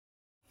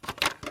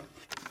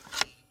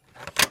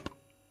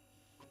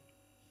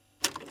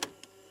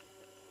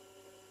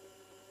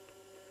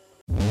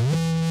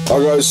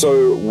Hi guys,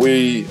 so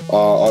we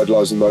are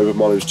Idolising Nova.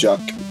 My name's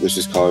Jack. This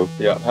is Kyle.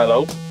 Yeah,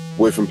 hello.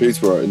 We're from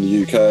Peterborough in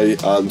the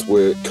UK and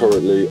we're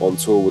currently on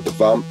tour with the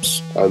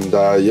Vamps. And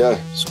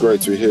it's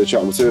great to be here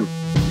chatting with him.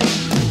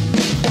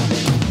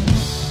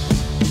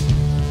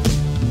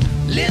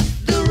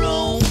 Lift the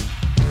room,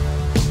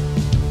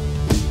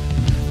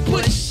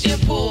 push your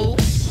pull.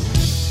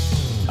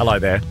 Hello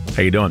there.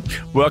 How you doing?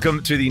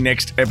 Welcome to the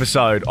next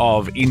episode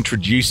of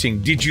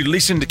Introducing. Did you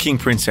listen to King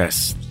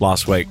Princess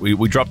last week?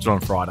 We dropped it on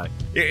Friday.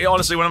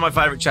 Honestly, one of my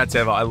favourite chats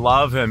ever. I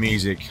love her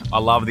music. I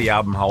love the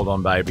album Hold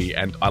On Baby,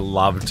 and I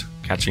loved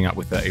catching up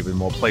with her even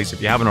more. Please,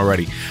 if you haven't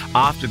already,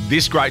 after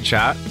this great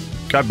chat,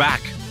 go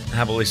back and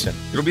have a listen.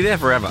 It'll be there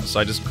forever,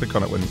 so just click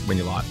on it when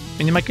you like.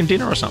 And you're making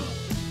dinner or something,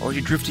 or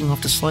you're drifting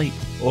off to sleep,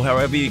 or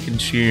however you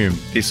consume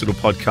this little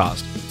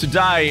podcast.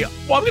 Today,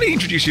 I'm going to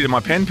introduce you to my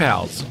pen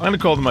pals. I'm going to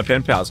call them my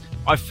pen pals.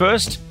 I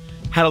first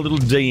had a little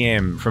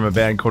DM from a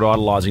band called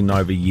Idolising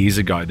Nova years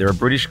ago. They're a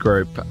British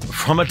group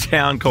from a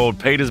town called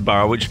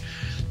Peterborough, which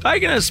they're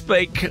going to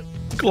speak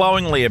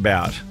glowingly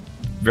about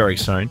very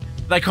soon.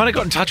 They kind of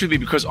got in touch with me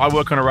because I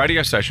work on a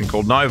radio station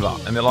called Nova,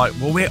 and they're like,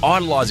 well, we're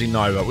Idolising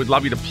Nova. We'd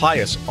love you to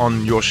play us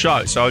on your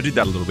show. So I did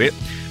that a little bit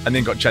and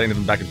then got chatting to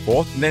them back and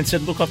forth and then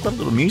said, look, I've got a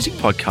little music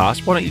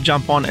podcast. Why don't you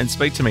jump on and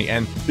speak to me?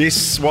 And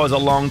this was a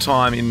long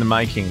time in the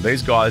making.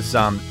 These guys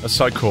are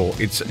so cool.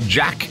 It's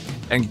Jack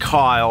and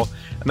Kyle,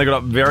 and they got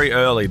up very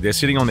early. They're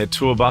sitting on their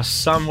tour bus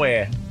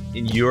somewhere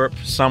in Europe,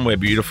 somewhere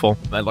beautiful,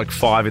 at like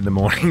 5 in the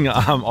morning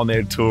on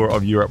their tour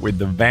of Europe with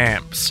the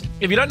Vamps.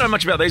 If you don't know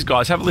much about these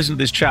guys, have a listen to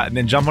this chat and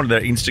then jump onto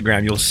their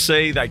Instagram. You'll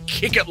see they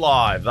kick it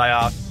live. They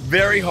are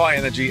very high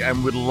energy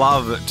and would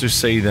love to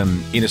see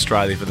them in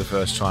Australia for the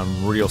first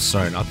time real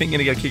soon. I think you're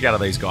going to get a kick out of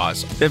these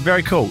guys. They're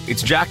very cool.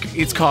 It's Jack,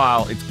 it's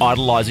Kyle, it's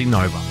Idolising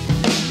Nova.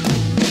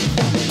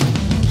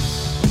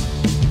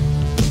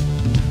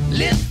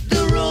 Lift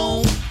the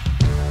room,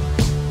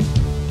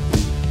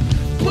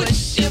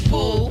 push your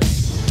pull.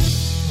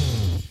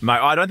 Mate,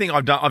 I don't think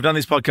I've done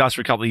this podcast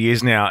for a couple of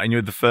years now, and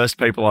you're the first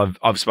people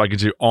I've spoken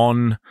to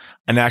on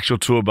an actual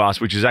tour bus,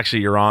 which is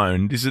actually your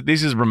own. This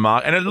is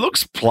remarkable, and it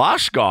looks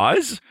plush,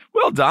 guys.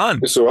 Well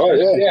done. It's all right,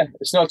 Yeah,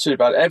 it's not too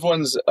bad.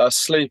 Everyone's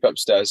asleep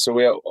upstairs, so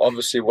we're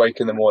obviously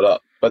waking them all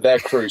up. But they're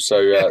crew,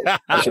 so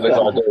that's what they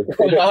gotta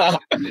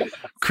do.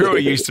 Crew are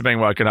used to being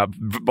woken up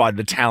by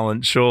the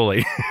talent,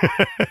 surely.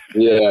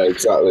 Yeah,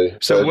 exactly.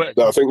 So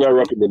I think they're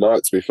up in the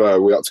night, to be fair.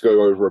 We had to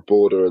go over a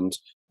border and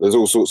there's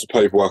all sorts of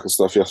paperwork and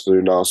stuff you have to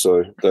do now.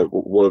 So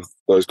one of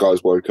those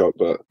guys woke up,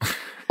 but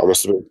I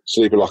must have been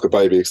sleeping like a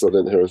baby because I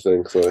didn't hear a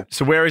thing.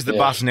 So where is the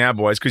bus now,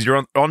 boys? Because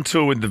you're on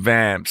tour with the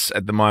Vamps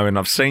at the moment.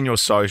 I've seen your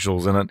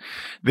socials, and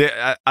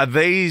are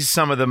these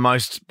some of the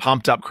most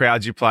pumped up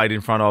crowds you played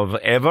in front of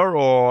ever,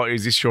 or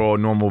is this your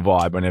normal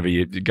vibe whenever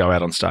you go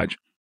out on stage?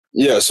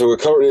 yeah, so we're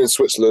currently in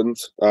Switzerland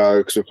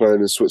because we're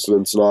playing in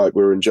Switzerland tonight.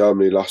 We were in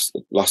Germany last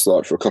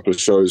night for a couple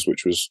of shows,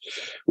 which was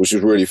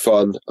really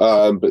fun.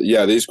 But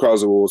yeah, these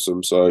crowds are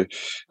awesome. So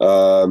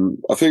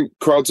I think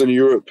crowds in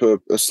Europe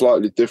are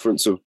slightly different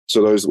to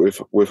those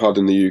that we've had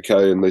in the UK,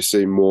 and they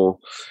seem more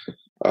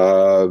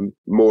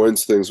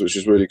into things, which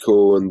is really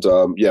cool. And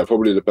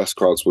probably the best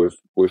crowds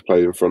we've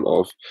played in front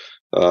of.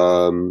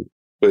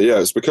 But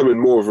yeah, it's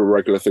becoming more of a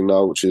regular thing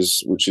now, which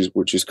is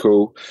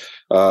cool.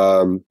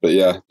 But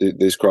yeah,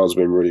 these crowds have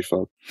been really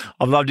fun.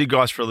 I've loved you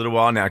guys for a little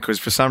while now because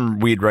for some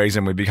weird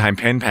reason we became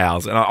pen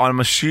pals, and I'm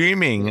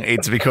assuming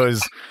it's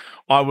because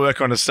I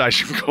work on a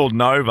station called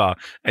Nova,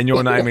 and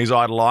your name is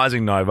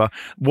Idolising Nova.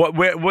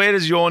 Where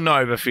does your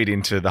Nova fit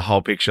into the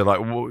whole picture? Like,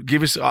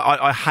 give us.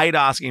 I hate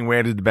asking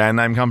where did the band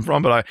name come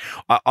from, but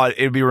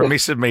it'd be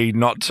remiss of me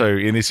not to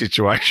in this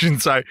situation.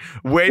 So,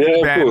 where did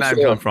the band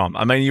name come from?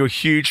 I mean, you're a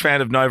huge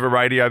fan of Nova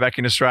Radio back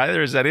in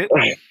Australia. Is that it?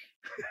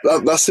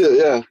 That's it.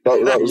 Yeah,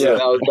 that was it.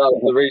 That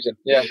was the reason.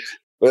 Yeah,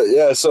 but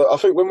yeah. So I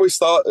think when we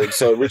started,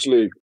 so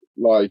originally,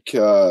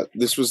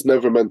 this was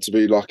never meant to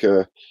be like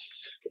a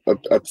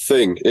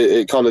thing.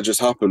 It kind of just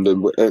happened,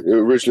 and it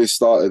originally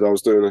started. I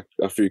was doing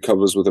a few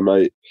covers with a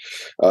mate,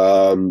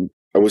 and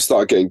we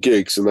started getting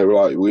gigs, and they were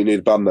like, "We need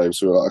a band name."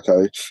 So we were like,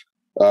 "Okay."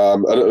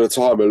 And at the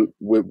time,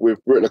 we've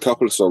written a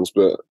couple of songs,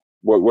 but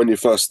when you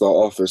first start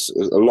off, a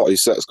lot of your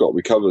sets got to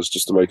be covers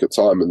just to make up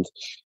time.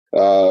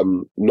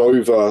 And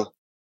Nova,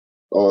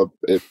 or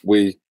if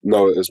we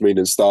know it as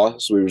meaning star,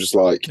 so we were just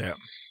like,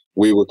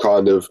 we were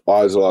kind of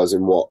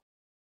idolizing what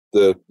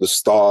the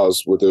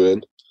stars were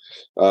doing.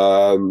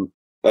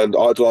 And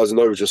Idolising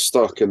Nova just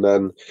stuck, and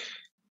then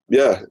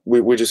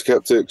we just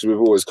kept it because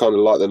we've always kind of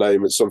liked the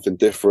name. It's something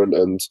different,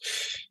 and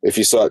if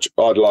you search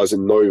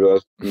Idolising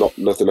Nova,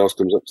 nothing else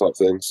comes up type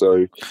thing.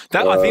 So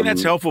I think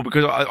that's helpful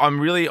because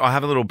I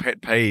have a little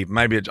pet peeve.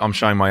 Maybe I'm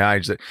showing my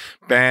age, that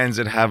bands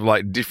that have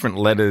like different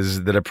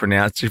letters that are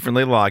pronounced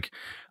differently, like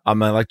I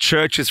mean, like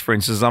Churches, for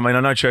instance. I mean, I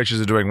know Churches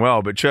are doing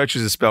well, but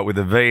Churches is spelt with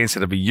a V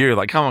instead of a U.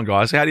 Like, come on,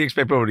 guys. How do you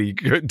expect people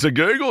to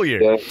Google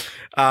you?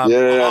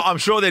 Yeah. I'm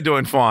sure they're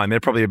doing fine. They're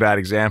probably a bad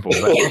example.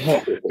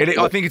 But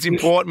I think it's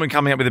important when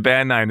coming up with a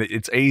band name that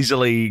it's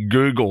easily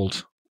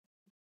Googled.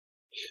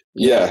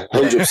 Yeah,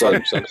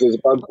 100%. There's a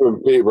band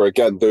from Peterborough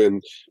again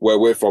doing where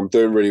we're from,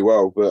 doing really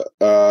well, but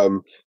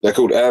they're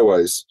called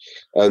Airways.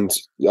 And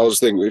I was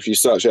thinking, if you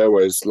search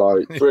Airways,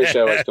 like British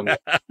Airways come up.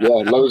 yeah,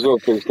 loads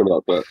of things come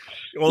up. But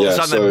All of a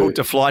sudden, they booked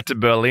a flight to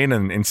Berlin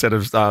and instead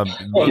of buying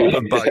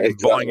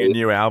a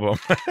new album.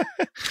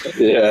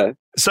 yeah.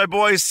 So,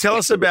 boys, tell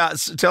us about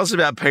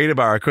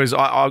Peterborough, because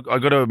I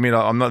got to admit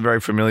I'm not very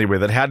familiar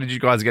with it. How did you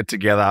guys get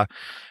together?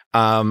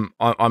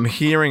 I'm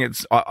hearing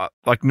it's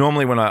like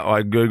normally when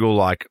I Google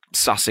like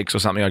Sussex or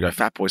something, I go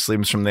Fatboy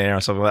Slim's from there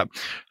or something like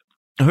that.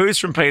 Who's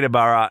from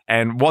Peterborough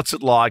and what's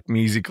it like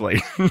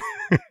musically?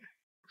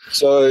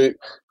 So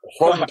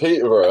from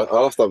Peterborough,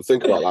 I'll have to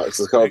think about that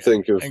because I can't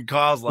think of and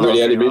Kyle's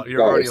really any laughing.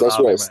 You're already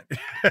artists.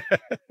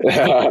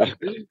 laughing,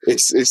 mate.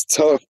 It's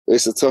tough.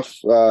 It's a tough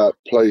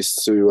place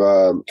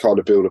to kind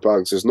of build a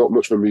band. So there's not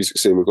much of a music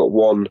scene. We've got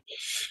one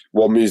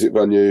music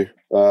venue.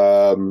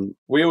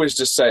 We always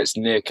just say it's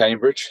near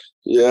Cambridge.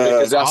 Yeah,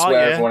 because that's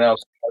where everyone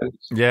else goes.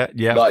 Yeah,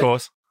 Like, of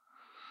course.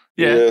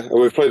 Yeah. And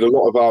we've played a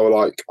lot of our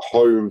like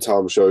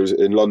hometown shows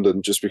in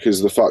London just because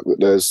of the fact that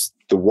there's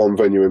the one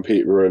venue in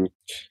Peterborough and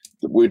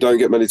we don't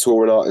get many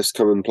touring artists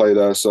come and play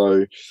there.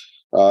 So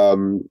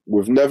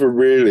we've never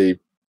really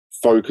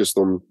focused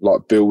on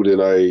like building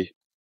a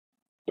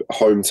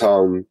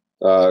hometown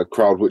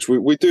crowd, which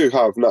we do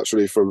have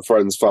naturally from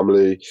friends,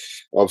 family,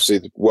 obviously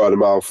the word of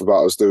mouth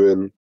about us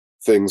doing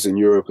things in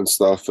Europe and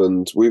stuff.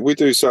 And we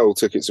do sell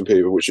tickets in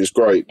Peterborough, which is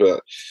great,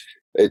 but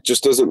it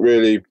just doesn't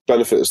really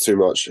benefit us too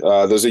much.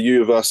 There's a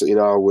university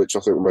now, which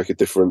I think will make a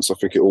difference. I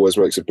think it always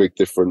makes a big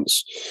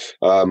difference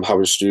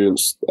having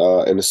students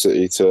in the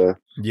city to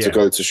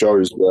go to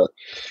shows. But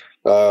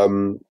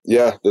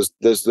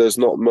there's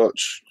not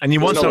much. And you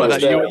want some of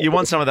that. You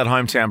want some of that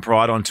hometown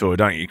pride on tour,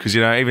 don't you? Because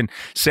even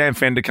Sam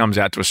Fender comes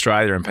out to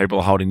Australia and people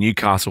are holding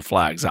Newcastle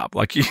flags up.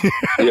 Like,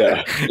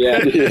 yeah.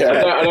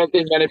 I don't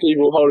think many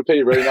people hold a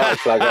Peterborough United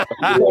flag up.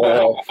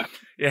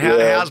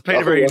 How's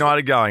Peterborough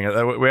United going?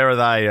 Where are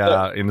they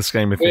in the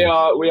scheme of things?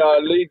 We are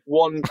a League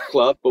One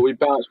club, but we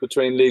bounce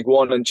between League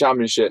One and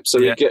Championship. So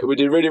we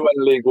do really well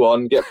in League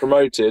One, get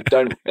promoted,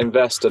 don't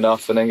invest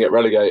enough, and then get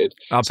relegated.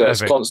 So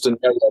it's constant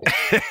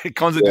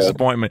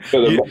disappointment.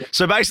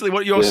 So basically,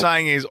 what you're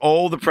saying is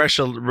all the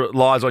pressure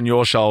lies on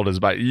your shoulders,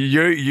 but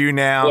you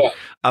now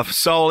are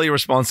solely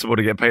responsible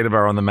to get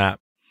Peterborough on the map.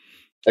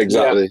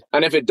 Exactly. Yeah.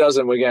 And if it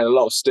doesn't, we're getting a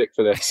lot of stick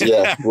for this.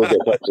 Yeah, we'll get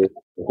back to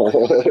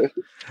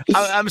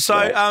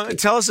it.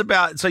 Tell us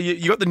about. So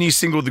you got the new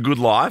single, "The Good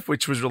Life,"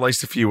 which was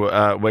released a few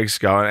weeks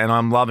ago, and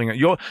I'm loving it.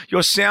 Your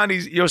sound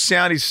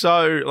is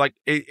so like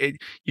it.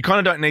 You kind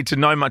of don't need to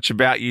know much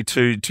about you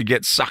to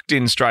get sucked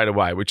in straight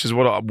away, which is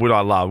what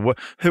I love.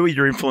 Who are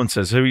your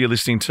influences? Who are you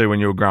listening to when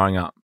you were growing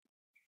up?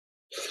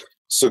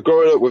 So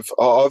growing up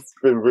I've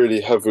been really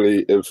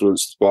heavily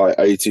influenced by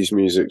 80s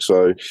music.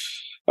 So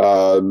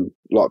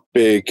like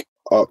big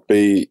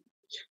upbeat.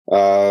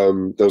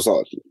 There was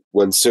like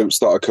when synths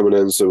started coming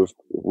in, so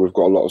we've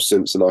got a lot of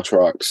synths in our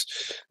tracks.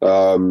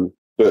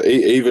 But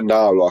even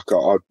now, like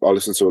I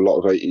listen to a lot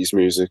of 80s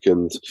music,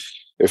 and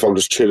if I'm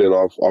just chilling,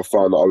 I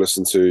find that I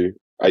listen to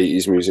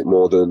 80s music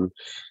more than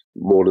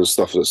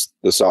stuff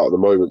that's out at the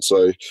moment.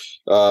 So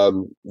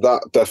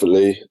that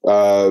definitely.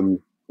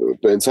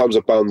 But in terms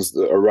of bands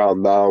that are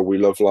around now, we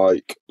love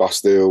like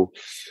Bastille.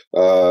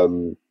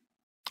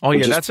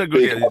 That's a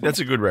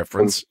good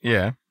reference.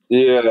 Yeah.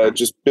 Yeah,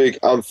 just big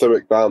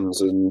anthemic bands,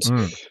 and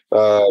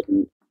I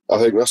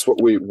think that's what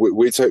we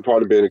take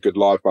pride in being a good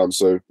live band.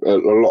 So a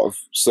lot of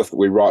stuff that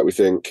we write, we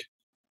think,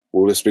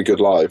 will this be good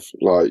live?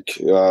 Like,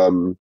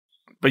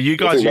 but you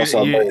guys,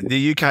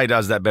 the UK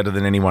does that better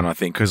than anyone, I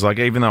think, because like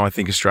even though I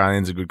think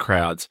Australians are good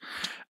crowds.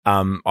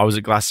 I was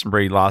at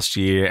Glastonbury last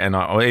year, and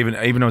I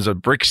was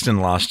at Brixton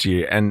last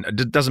year, and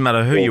it doesn't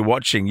matter who you're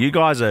watching. You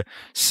guys are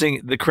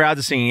singing. The crowds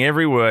are singing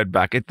every word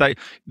back.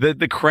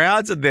 The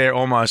crowds are there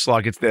almost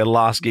like it's their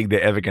last gig they're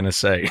ever going to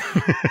see.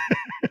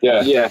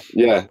 Yeah.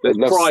 There's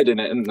pride in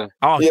it, isn't there?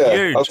 Oh,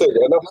 huge. I think,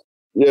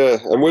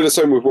 and we're the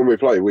same with when we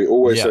play. We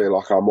always say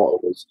like our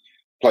motto is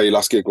play your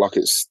last gig like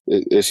it's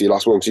your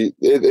last one.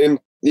 You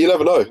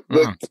never know.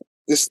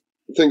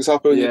 Things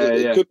happen.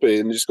 It could be,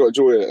 and you just got to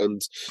enjoy it.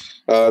 And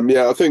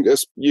I think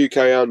as UK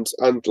and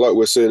like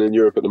we're seeing in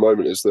Europe at the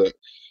moment is that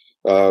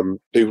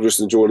people just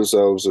enjoying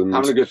themselves and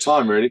having a good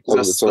time, really.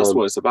 Because that's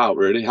what it's about,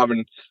 really.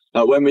 Having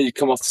when we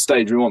come off the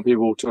stage, we want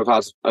people to have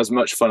had as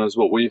much fun as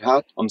what we've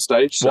had on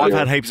stage. So, I've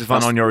had heaps of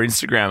fun on your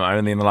Instagram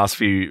only in the last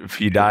few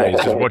days,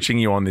 just watching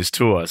you on this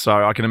tour.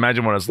 So I can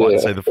imagine what it's like to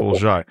see the full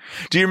show.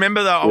 Do you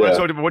remember though? I want to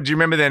talk about. What do you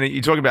remember then?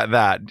 You talk about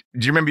that. Do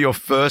you remember your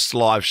first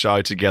live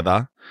show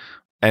together?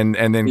 And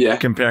then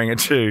comparing it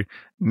to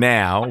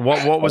now,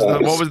 what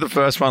was the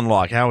first one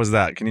like? How was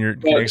that? Can you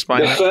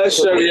explain that? The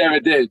first show we ever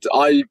did,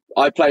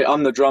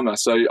 I'm the drummer,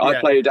 so I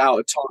played out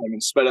of time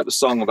and sped up the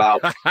song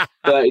about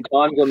 30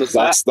 times on the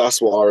set.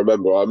 That's what I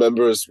remember. I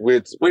remember as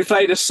we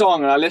played a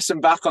song and I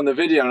listened back on the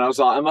video and I was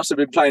like, I must have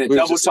been playing it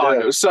double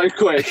time. It was so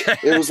quick.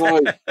 It was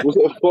like, was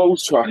it a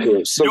false track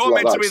or something? You're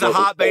meant like to be the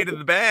heartbeat of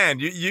the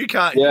band. You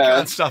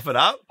can't stuff it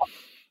up.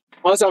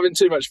 I was having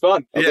too much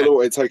fun. I don't know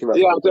what he'd taken that.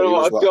 Yeah, I don't know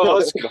what I'd got.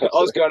 I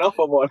was going off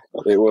on one.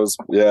 It was,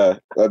 yeah.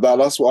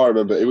 That's what I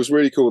remember. It was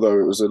really cool though.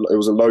 It was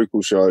a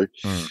local show.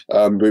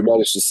 We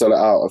managed to sell it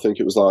out. I think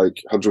it was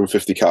like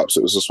 150 caps.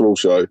 It was a small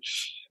show.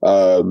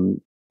 I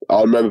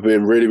remember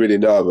being really, really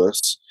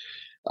nervous.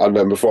 And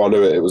then before I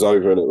knew it, it was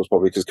over, and it was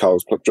probably because Carl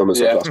was drumming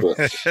so fast.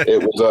 But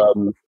it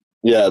was,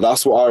 yeah,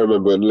 that's what I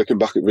remember. And looking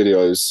back at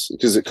videos,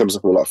 because it comes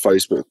up on like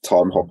Facebook,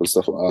 Time Hop and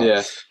stuff like that.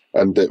 Yeah.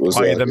 And it was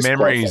the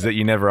memories that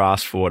you never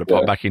asked for to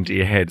pop back into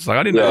your head. It's like,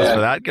 I didn't ask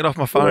for that. Get off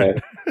my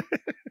phone.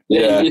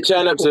 Yeah, you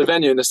turn up to the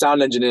venue and the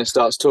sound engineer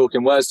starts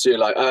talking words to you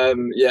like, I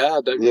don't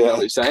really know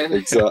what you're saying.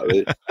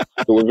 Exactly.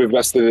 But we've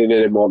invested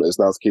in monitors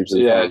now to keep us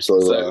in time.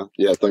 So,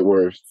 don't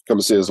worry. Come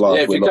and see us live.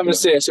 Yeah, if you come and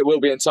see us, it will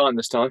be in time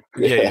this time.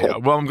 Yeah.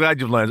 Well, I'm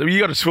glad you've learned. You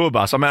got a tour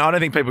bus. I mean, I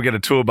don't think people get a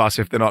tour bus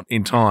if they're not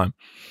in time.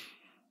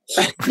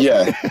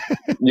 Yeah,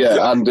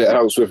 and it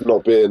helps with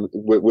not being.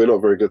 We're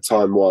not very good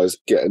time wise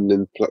getting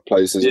in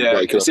places. Yeah,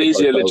 it's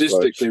easier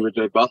logistically with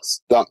the bus.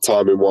 That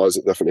timing wise,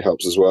 it definitely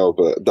helps as well.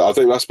 But I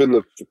think that's been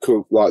the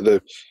cool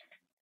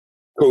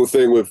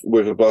thing with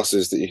the bus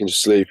is that you can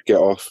just sleep, get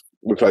off.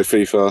 We play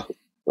FIFA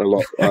a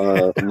lot.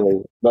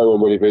 No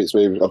one really beats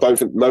me. I don't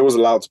think no one's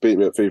allowed to beat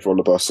me at FIFA on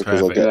the bus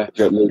because I get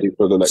moody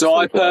for the next. So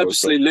I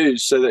purposely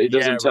lose so that he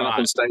doesn't turn up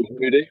and stay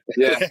moody.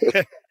 Yeah.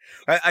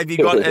 Have you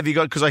got?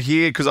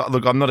 Because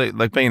look, I'm not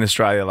like being in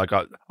Australia. Like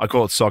I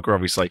call it soccer,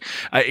 obviously.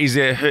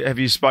 Have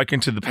you spoken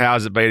to the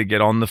powers that be to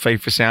get on the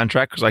FIFA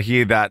soundtrack? Because I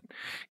hear that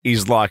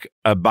is like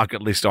a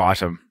bucket list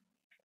item.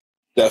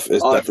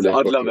 Definitely.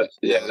 I'd love it.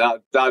 Yeah,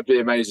 that'd be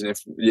amazing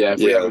if we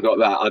ever got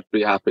that. I'd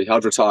be happy.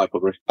 I'd retire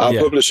probably. Our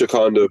publisher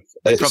kind of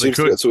it seems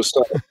to get to a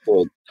certain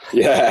point.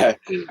 Yeah,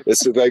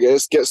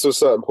 it gets to a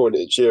certain point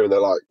each year, and they're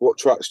like, "What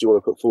tracks do you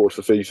want to put forward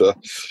for FIFA?"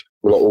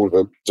 Well, not all of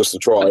them, just to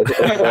try.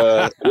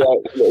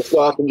 It's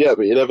not happened yet,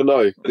 but you never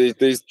know.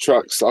 These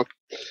tracks, like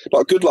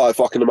Good Life,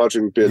 I can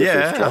imagine being.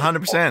 Yeah,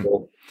 100%.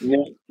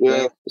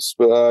 Yeah,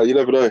 but you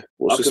never know.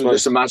 I can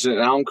just imagine it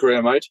now on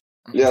career mode.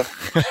 Yeah.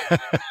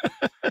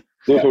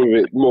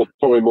 There'll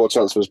probably more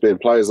chance of us being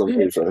players on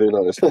FIFA. Who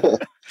knows?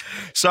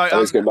 So,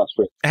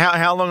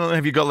 how long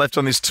have you got left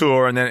on this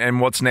tour, and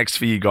what's next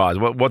for you guys?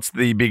 What's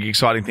the big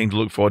exciting thing to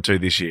look forward to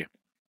this year?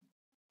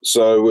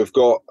 So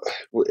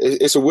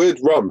it's a weird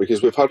run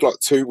because we've had like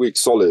 2 weeks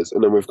solid,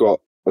 and then we've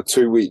got a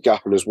 2-week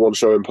gap, and there's one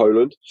show in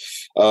Poland.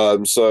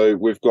 So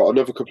we've got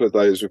another couple of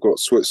days. We've got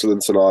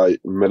Switzerland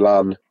tonight,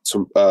 Milan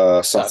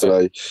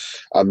Saturday,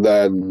 and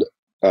then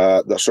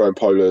that show in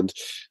Poland.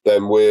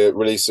 Then we're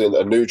releasing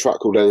a new track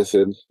called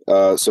Anything.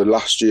 So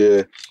last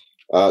year,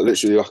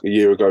 literally like a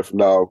year ago from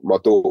now, my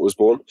daughter was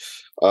born.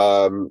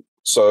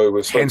 So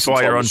we've hence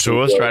why you're on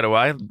tour straight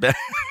away.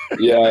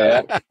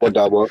 Yeah, went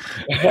down well.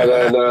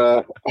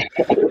 And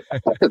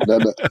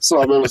then so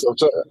I remember myself.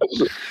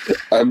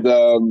 And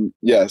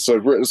so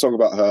I've written a song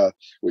about her,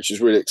 which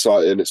is really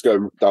exciting. It's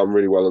going down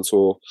really well on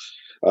tour.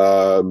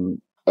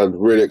 And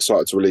really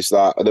excited to release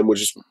that. And then we're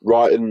just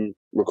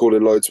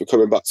recording loads. We're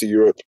coming back to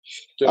Europe.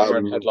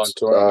 Doing headline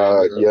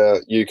tour.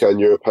 UK and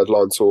Europe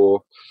headline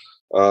tour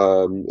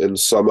in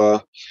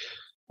summer.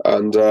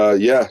 And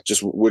we're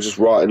just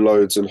writing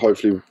loads, and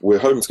hopefully we're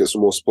hoping to get some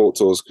more support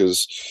tours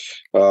because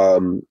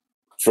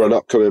for an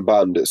upcoming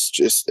band, it's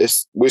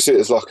we see it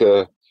as like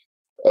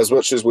as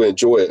much as we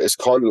enjoy it, it's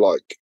kind of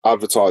like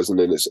advertising,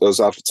 and it's us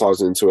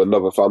advertising into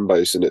another fan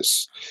base, and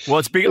it's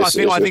big. I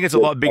think it's a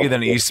lot bigger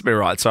than it used to be,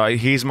 right? So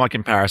here's my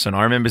comparison.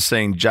 I remember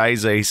seeing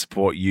Jay-Z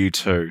support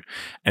U2,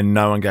 and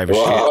no one gave a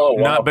shit.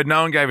 Wow.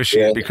 No one gave a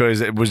shit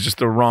because it was just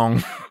the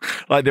wrong.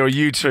 Like there were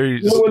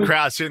U2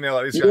 crowds sitting there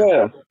like this.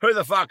 Yeah. Who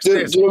the fuck's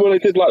this? Do you know when they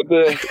did like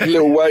the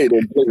Lil Wayne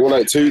and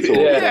Blink-182 tour?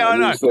 Yeah, I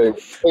know.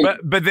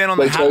 But then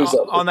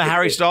on the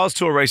Harry Styles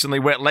tour recently,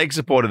 Wet Leg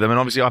supported them, and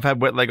obviously I've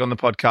had Wet Leg on the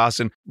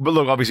podcast, but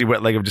look, obviously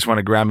Wet Leg have just won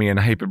a Grammy and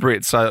a heap of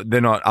Brits, so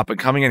they're not up and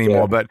coming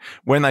anymore. Yeah. But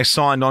when they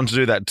signed on to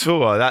do that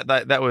tour,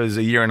 that was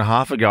a year and a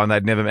half ago, and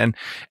they'd never been.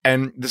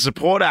 And the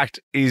support act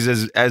is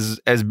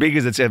as big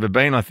as it's ever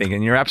been, I think.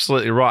 And you're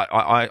absolutely right.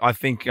 I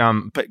think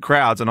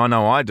crowds, and I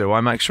know I do.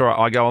 I make sure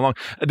I go along.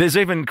 There's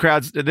even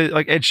crowds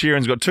like Ed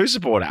Sheeran's got 2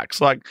 support acts.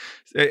 Like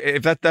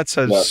if that's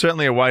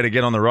certainly a way to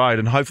get on the road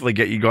and hopefully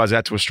get you guys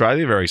out to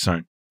Australia very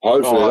soon.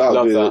 Hopefully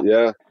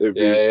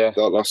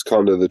that's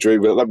kind of the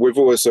dream. We've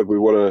always said we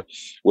want to,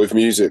 with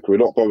music, we're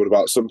not bothered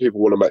about, some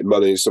people want to make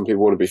money, some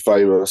people want to be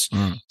famous,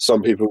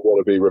 some people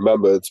want to be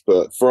remembered,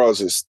 but for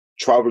us it's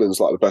traveling's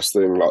like the best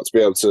thing, like to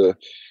be able to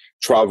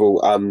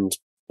travel and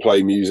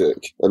play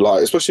music, and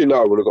like especially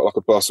now when we've got like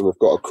a bus and we've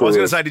got a crew. I was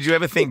going to say, did you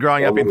ever think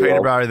growing up in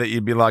Peterborough that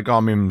you'd be like,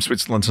 I'm in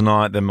Switzerland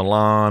tonight, then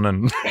Milan,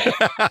 and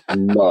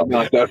no,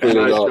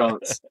 definitely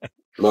not.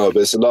 No,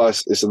 but it's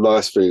a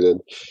nice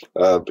feeling.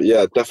 But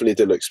yeah, definitely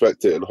didn't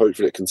expect it, and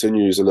hopefully it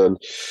continues, and then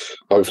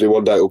hopefully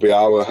one day it will be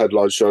our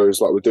headline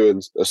shows. Like we're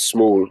doing a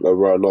small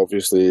run,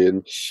 obviously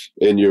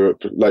in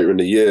Europe later in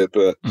the year,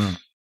 but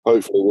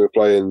hopefully we're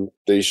playing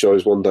these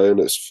shows one day, and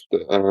it's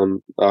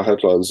our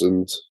headlines,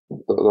 and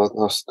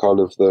that's kind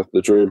of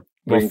the dream.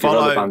 Well,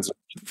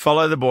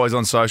 follow the boys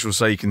on social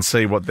so you can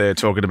see what they're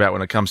talking about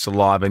when it comes to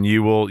live, and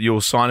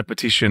you'll sign a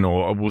petition,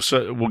 or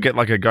we'll get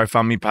like a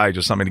GoFundMe page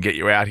or something to get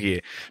you out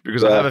here,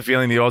 because I have a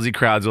feeling the Aussie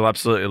crowds will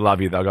absolutely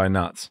love you. They'll go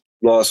nuts.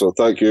 Nice one,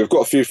 thank you. I've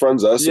got a few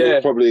friends there, so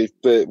we'll probably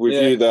with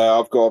you there.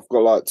 I've got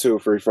like 2 or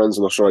 3 friends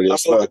in Australia.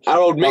 So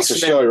that's a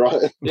show,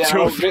 right?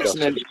 Yeah,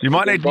 you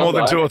might need more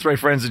than 2 or 3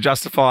 friends to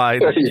justify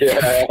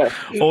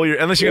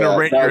unless you're going to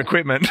rent your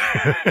equipment.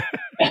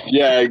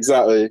 Yeah,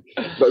 exactly.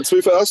 But to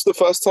be fair, that's the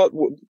first time.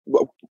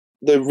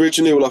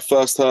 Originally, when I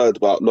first heard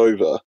about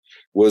Nova,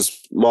 was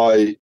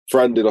my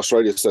friend in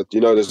Australia said,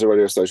 there's a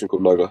radio station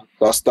called Nova.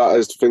 That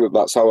is the thing.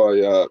 That's how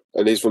I.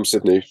 And he's from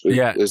Sydney.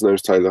 Yeah, his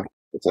name's Taylor.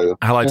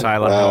 Hello,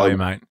 Taylor. How are you,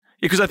 mate?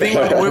 Because I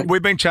think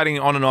we've been chatting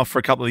on and off for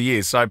a couple of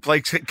years. So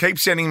please keep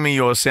sending me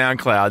your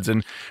SoundClouds,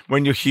 and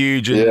when you're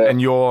huge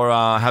and you're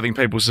having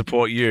people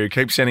support you,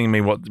 keep sending me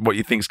what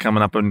you think's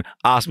coming up, and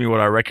ask me what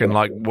I reckon,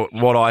 like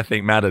what I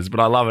think matters. But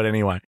I love it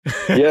anyway.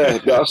 Yeah,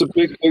 that's a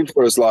big thing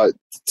for us, like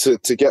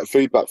to get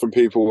feedback from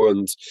people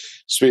and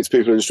speak to people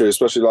in the industry,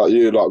 especially like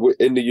you. Like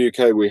in the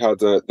UK, we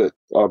had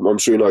I'm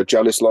sure you know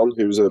Janice Long,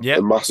 who was a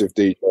massive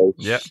DJ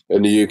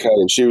in the UK,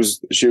 and she was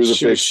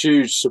a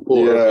huge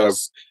supporter of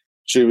us.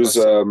 She was,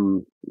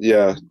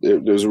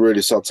 it was a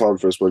really sad time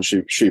for us when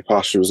she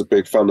passed. She was a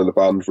big fan of the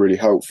band, really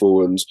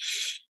helpful, and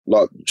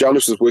like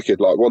Janice was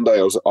wicked. Like one day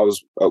I was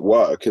at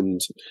work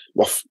and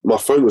my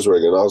phone was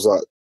ringing. I was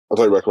like, I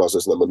don't recognise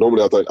this number.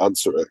 Normally I don't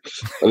answer it,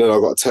 and then I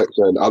got a text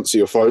saying answer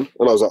your phone,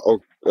 and I was like, oh,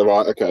 all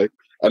right, okay.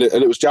 And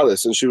it was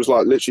Janice, and she was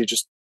like literally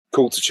just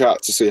called to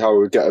chat to see how we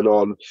were getting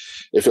on,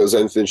 if there was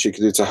anything she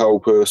could do to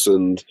help us,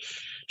 and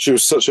she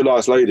was such a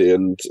nice lady.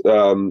 And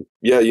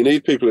you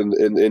need people in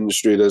the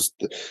industry. There's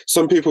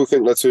some people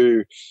think they're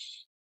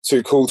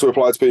too cool to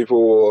reply to people,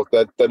 or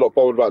they're not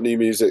bothered about new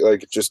music.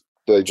 It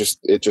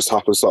just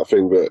happens, that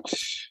thing. But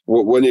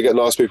when you get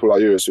nice people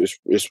like you,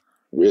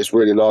 it's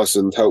really nice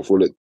and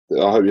helpful. And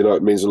I hope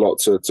it means a lot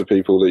to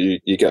people that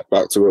you get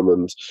back to them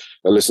and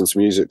listen to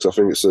music. So I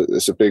think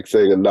it's a big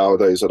thing. And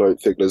nowadays, I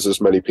don't think there's as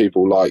many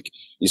people like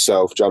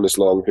yourself, Janice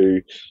Long,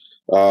 who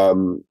are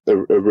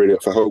really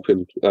up for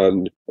helping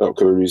and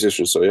upcoming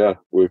musicians. So yeah,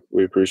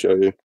 we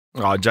appreciate you.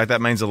 Oh, Jake,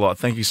 that means a lot.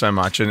 Thank you so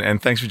much.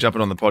 And thanks for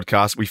jumping on the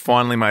podcast. We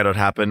finally made it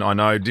happen. I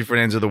know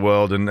different ends of the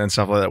world and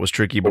stuff like that was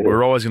tricky, but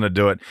we're always going to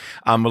do it.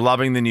 We're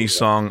loving the new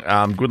song.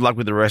 Good luck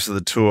with the rest of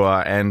the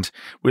tour. And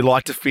we'd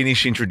like to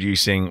finish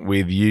introducing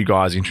with you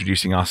guys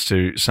introducing us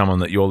to someone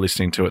that you're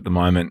listening to at the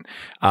moment.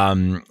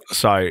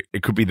 So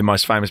it could be the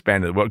most famous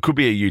band in the world. It could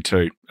be a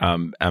U2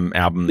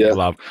 album that you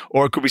love,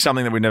 or it could be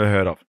something that we've never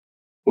heard of.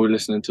 We're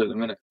listening to it at the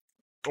minute.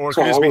 Or it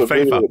could just be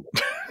FIFA.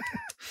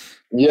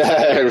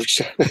 Yeah,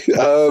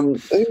 who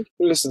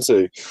listen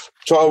to?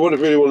 I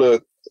wouldn't really want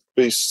to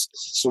be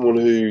someone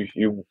who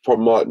you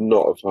probably might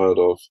not have heard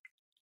of.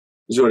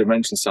 You already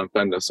mentioned Sam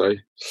Fender, so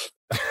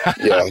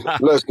yeah,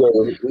 let's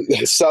go.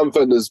 Sam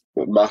Fender's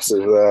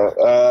massive there.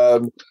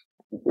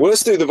 Well,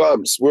 let's do the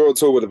Vamps. We're on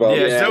tour with the Vamps.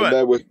 Yeah, do it.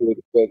 They're wicked.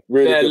 They're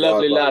really good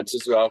lovely lads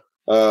as well.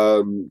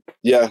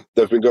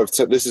 They've been going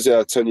for this is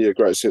our 10-year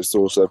greatest hits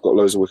tour, so they've got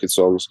loads of wicked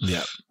songs.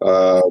 Yeah,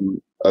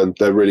 and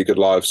they're really good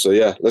live. So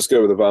yeah, let's go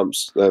with the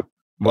Vamps.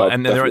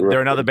 And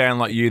they're another band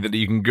like you that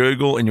you can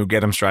Google and you'll get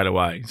them straight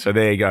away. So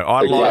there you go.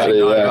 Idolising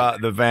Nova,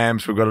 the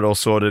Vamps, we've got it all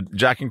sorted.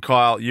 Jack and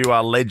Kyle, you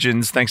are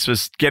legends. Thanks for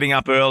getting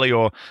up early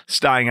or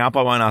staying up.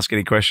 I won't ask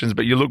any questions,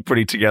 but you look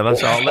pretty together.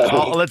 So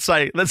let's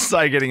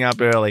say getting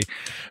up early,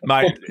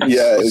 mate.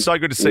 It's so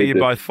good to see you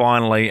both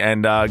finally,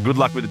 and good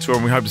luck with the tour.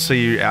 And we hope to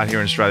see you out here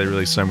in Australia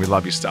really soon. We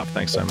love your stuff.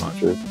 Thanks so much.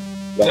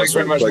 Thanks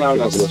very much,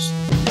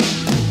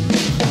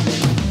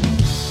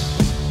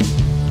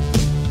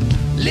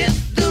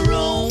 Lift